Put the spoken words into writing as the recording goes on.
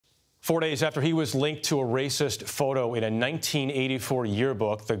4 days after he was linked to a racist photo in a 1984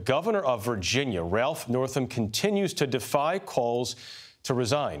 yearbook, the governor of Virginia, Ralph Northam, continues to defy calls to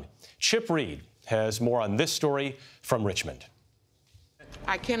resign. Reid has more on this story from Richmond.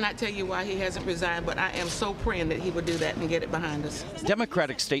 I cannot tell you why he hasn't resigned, but I am so praying that he will do that and get it behind us.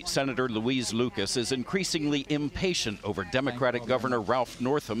 Democratic State Senator Louise Lucas is increasingly impatient over Democratic Governor Ralph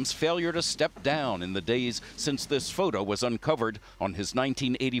Northam's failure to step down in the days since this photo was uncovered on his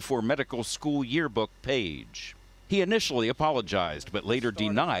 1984 medical school yearbook page. He initially apologized, but later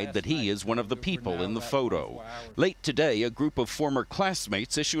denied that he is one of the people in the photo. Late today, a group of former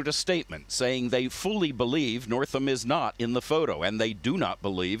classmates issued a statement saying they fully believe Northam is not in the photo, and they do not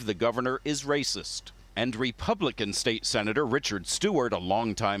believe the governor is racist. And Republican State Senator Richard Stewart, a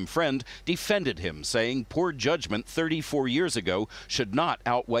longtime friend, defended him, saying poor judgment 34 years ago should not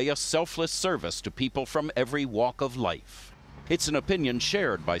outweigh a selfless service to people from every walk of life. It's an opinion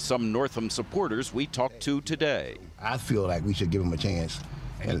shared by some Northam supporters we talked to today. I feel like we should give him a chance.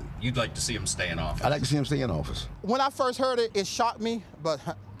 And you'd like to see him stay in office? I'd like to see him stay in office. When I first heard it, it shocked me, but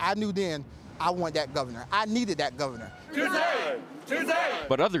I knew then I want that governor. I needed that governor. Tuesday!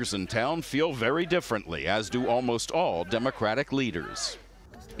 But others in town feel very differently, as do almost all Democratic leaders.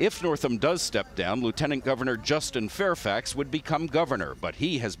 If Northam does step down, Lieutenant Governor Justin Fairfax would become governor, but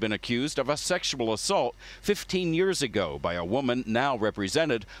he has been accused of a sexual assault 15 years ago by a woman now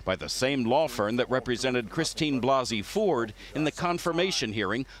represented by the same law firm that represented Christine Blasey Ford in the confirmation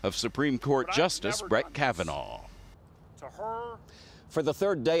hearing of Supreme Court Justice Brett Kavanaugh. For the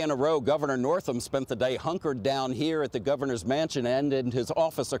third day in a row, Governor Northam spent the day hunkered down here at the governor's mansion and in his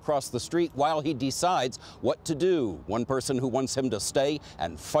office across the street while he decides what to do. One person who wants him to stay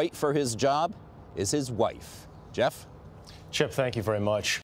and fight for his job is his wife. Jeff? Chip, thank you very much.